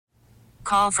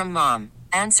Call from mom.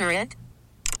 Answer it.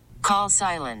 Call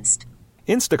silenced.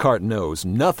 Instacart knows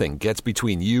nothing gets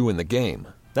between you and the game.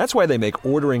 That's why they make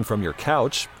ordering from your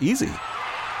couch easy.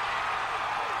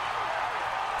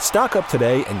 Stock up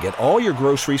today and get all your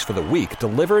groceries for the week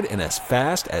delivered in as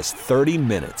fast as 30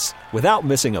 minutes without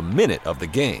missing a minute of the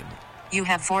game. You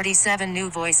have 47 new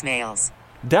voicemails.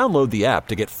 Download the app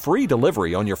to get free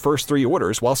delivery on your first 3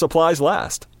 orders while supplies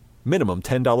last. Minimum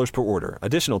 $10 per order.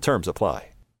 Additional terms apply.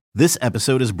 This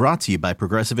episode is brought to you by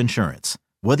Progressive Insurance.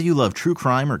 Whether you love true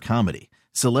crime or comedy,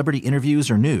 celebrity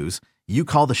interviews or news, you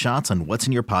call the shots on what's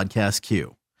in your podcast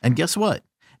queue. And guess what?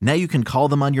 Now you can call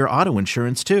them on your auto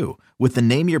insurance too with the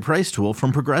Name Your Price tool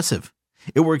from Progressive.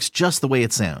 It works just the way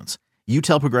it sounds. You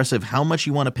tell Progressive how much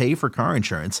you want to pay for car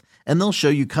insurance, and they'll show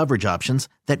you coverage options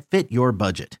that fit your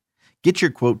budget. Get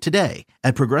your quote today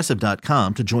at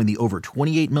Progressive.com to join the over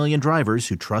 28 million drivers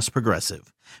who trust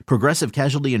Progressive. Progressive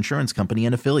Casualty Insurance Company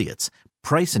and Affiliates.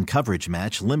 Price and coverage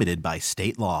match limited by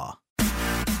state law.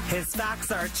 His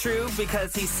facts are true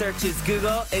because he searches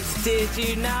Google. It's Did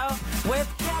You Know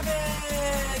with Kevin.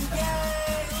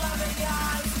 Yay! Love it,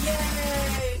 guys.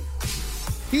 Yay!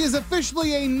 He is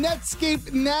officially a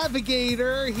Netscape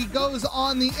navigator. He goes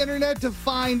on the internet to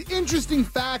find interesting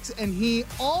facts, and he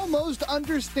almost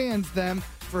understands them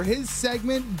for his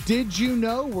segment, Did You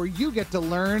Know?, where you get to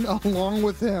learn along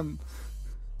with him.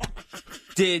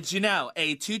 Did you know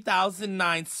a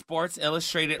 2009 Sports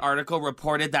Illustrated article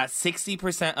reported that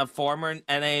 60% of former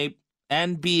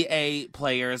NBA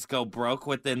players go broke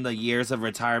within the years of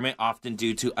retirement, often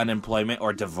due to unemployment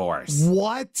or divorce?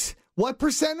 What? What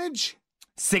percentage?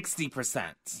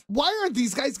 60%. Why aren't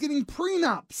these guys getting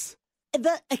prenups?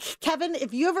 Kevin,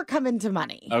 if you ever come into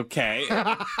money. Okay.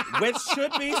 Which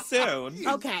should be soon.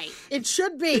 Okay, it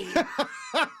should be.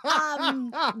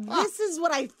 This is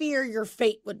what I fear your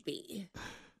fate would be.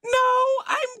 No,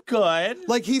 I'm good.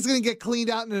 Like he's going to get cleaned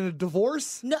out in a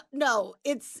divorce? No,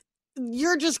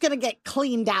 you're just going to get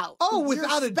cleaned out. Oh,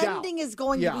 without a doubt. Your spending is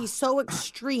going to be so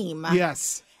extreme.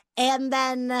 Yes. And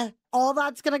then all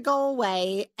that's going to go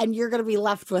away, and you're going to be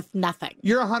left with nothing.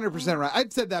 You're 100% right.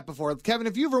 I've said that before. Kevin,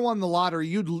 if you ever won the lottery,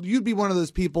 you'd be one of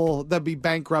those people that'd be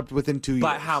bankrupt within 2 years.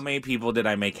 But how many people did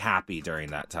I make happy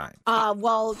during that time?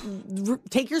 Well,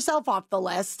 take yourself off the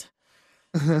list.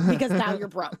 Because now you're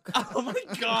broke. Oh my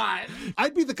God.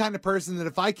 I'd be the kind of person that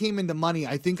if I came into money,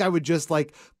 I think I would just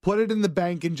put it in the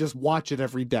bank and just watch it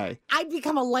every day. I'd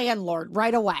become a landlord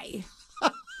right away.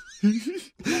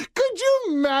 Could you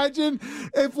imagine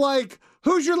if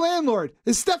who's your landlord?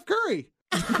 It's Steph Curry.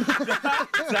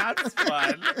 That's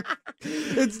fun.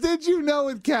 It's Did You Know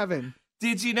with Kevin.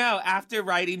 Did you know after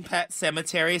writing Pet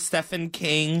Sematary, Stephen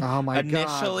King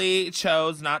initially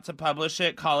chose not to publish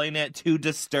it, calling it too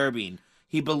disturbing.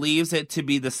 He believes it to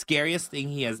be the scariest thing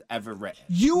he has ever written.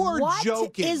 You are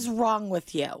joking. What is wrong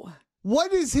with you?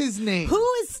 What is his name? Who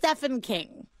is Stephen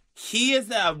King? He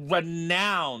is a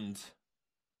renowned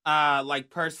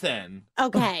person.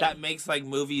 Okay. That makes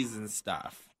movies and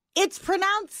stuff. It's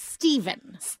pronounced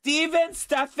Stephen.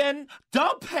 Stephen.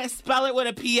 Don't spell it with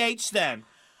a PH then.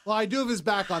 Well, I do have his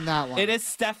back on that one. It is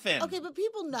Stephen. Okay, but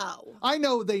people know. I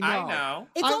know they know. I know.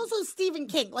 It's also Stephen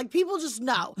King. People just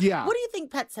know. Yeah. What do you think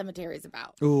Pet Sematary is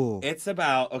about? Ooh. It's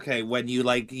about, when you,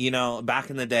 back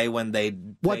in the day when they...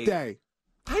 What day?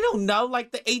 I don't know,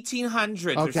 the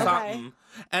 1800s or something. Okay.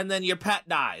 And then your pet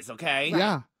dies, okay? Right.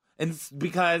 Yeah. And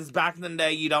because back in the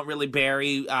day, you don't really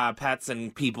bury pets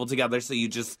and people together, so you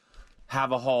just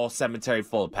have a whole cemetery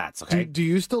full of pets, okay? Do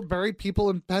you still bury people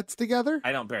and pets together?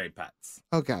 I don't bury pets.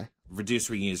 Okay. Reduce,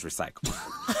 reuse,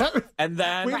 recycle. And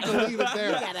then... We have to leave it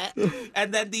there. Get it.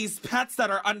 And then these pets that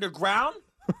are underground,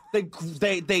 they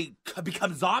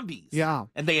become zombies. Yeah.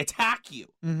 And they attack you.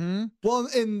 Mm-hmm. Well,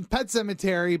 in Pet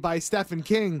Sematary by Stephen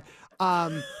King...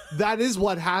 that is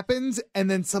what happens, and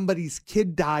then somebody's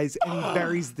kid dies, and he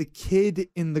buries the kid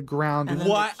in the ground.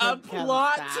 What a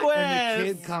plot twist! And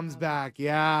the kid comes back.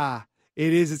 Yeah,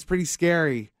 it is. It's pretty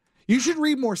scary. You should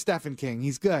read more Stephen King.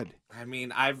 He's good. I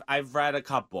mean, I've read a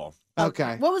couple.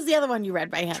 Okay. What was the other one you read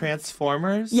by him?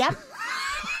 Transformers? Yep.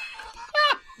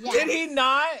 Yes. Did he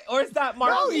not? Or is that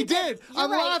Mark? No, he did.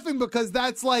 I'm laughing because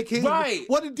that's his. Right.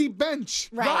 What a deep bench.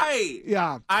 Right.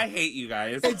 Yeah. I hate you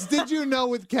guys. It's Did You Know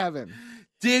with Kevin.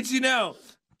 Did you know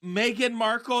Meghan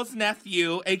Markle's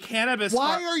nephew, a cannabis...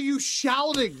 Why are you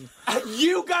shouting?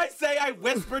 You guys say I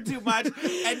whisper too much,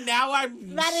 and now I'm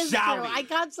shouting. That is true. I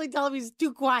constantly tell him he's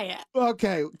too quiet.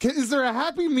 Okay. Is there a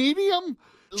happy medium?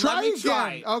 Let me again.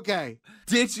 try. Okay.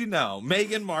 Did you know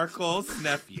Meghan Markle's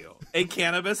nephew, a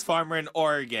cannabis farmer in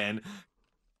Oregon,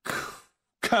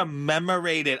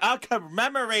 commemorated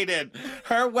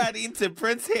her wedding to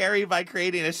Prince Harry by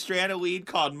creating a strand of weed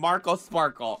called Markle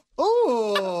Sparkle.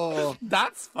 Oh,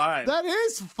 That's fun. that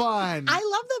is fun. I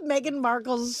love that Meghan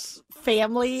Markle's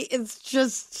family is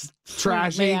just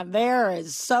Trashy. Man, there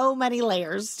is so many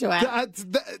layers to it. That's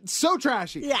so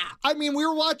trashy. Yeah. I mean, we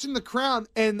were watching The Crown,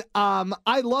 and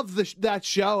I love that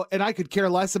show, and I could care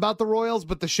less about the royals,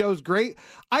 but the show's great.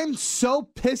 I'm so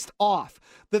pissed off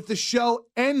that the show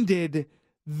ended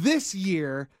this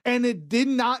year and it did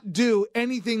not do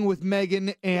anything with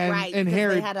Meghan and Right, and 'cause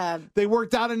Harry. They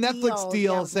worked out a Netflix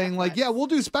deal saying like, yeah, we'll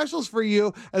do specials for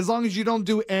you as long as you don't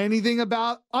do anything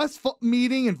about us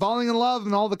meeting and falling in love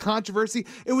and all the controversy.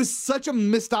 It was such a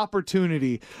missed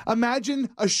opportunity. Imagine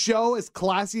a show as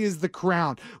classy as The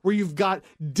Crown, where you've got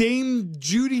Dame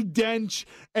Judi Dench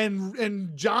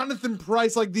and Jonathan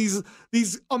Pryce, like these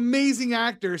amazing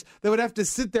actors that would have to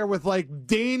sit there with like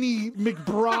Danny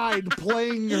McBride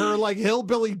playing her like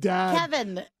hillbilly dad.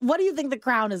 Kevin, what do you think The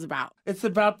Crown is about? It's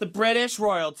about the British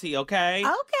royalty, okay?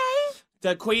 Okay.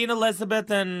 The Queen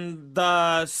Elizabeth and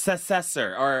the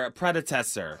successor or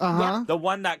predecessor. Uh-huh. The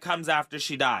one that comes after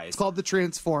she dies. It's called The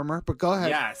Transformer, but go ahead.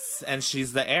 Yes, and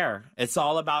she's the heir. It's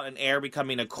all about an heir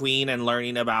becoming a queen and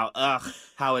learning about,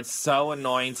 how it's so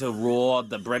annoying to rule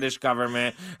the British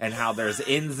government and how there's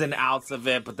ins and outs of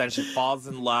it, but then she falls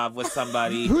in love with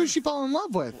somebody. Who does she fall in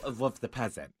love with? With the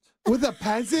peasant. With a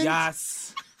peasant?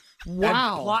 Yes.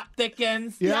 Wow. And plot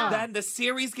thickens. Yeah. Then the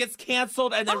series gets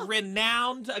canceled and then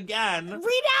renewed again.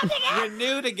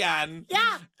 Renewed again.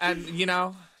 Yeah. And,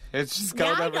 it's just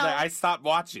going Yeah, I over there. know. I stopped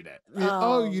watching it.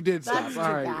 Oh, you did That's stop. too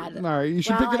All right. bad. All right. You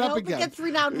should Well, pick it I up hope again. It gets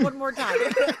renowned one more time.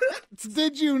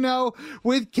 Did you know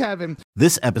with Kevin?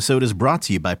 This episode is brought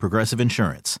to you by Progressive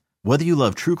Insurance. Whether you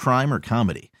love true crime or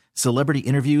comedy, celebrity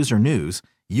interviews or news,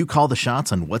 you call the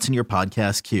shots on what's in your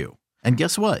podcast queue. And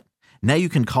guess what? Now you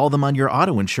can call them on your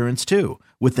auto insurance too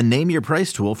with the Name Your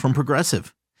Price tool from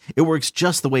Progressive. It works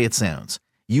just the way it sounds.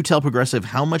 You tell Progressive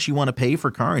how much you want to pay for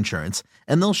car insurance,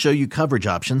 and they'll show you coverage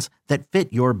options that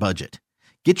fit your budget.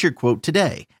 Get your quote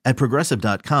today at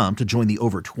Progressive.com to join the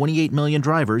over 28 million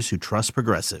drivers who trust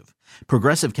Progressive.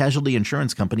 Progressive Casualty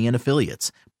Insurance Company and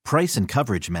Affiliates. Price and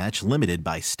coverage match limited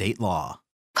by state law.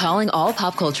 Calling all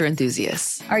pop culture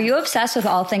enthusiasts. Are you obsessed with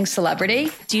all things celebrity?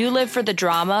 Do you live for the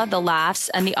drama, the laughs,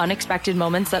 and the unexpected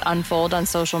moments that unfold on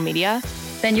social media?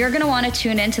 Then you're going to want to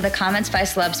tune in to the Comments by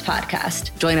Celebs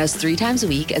podcast. Join us 3 times a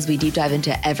week as we deep dive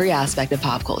into every aspect of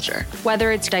pop culture.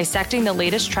 Whether it's dissecting the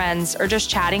latest trends or just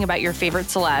chatting about your favorite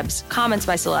celebs, Comments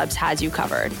by Celebs has you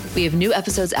covered. We have new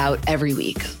episodes out every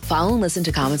week. Follow and listen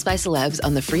to Comments by Celebs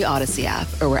on the free Odyssey app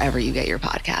or wherever you get your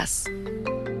podcasts.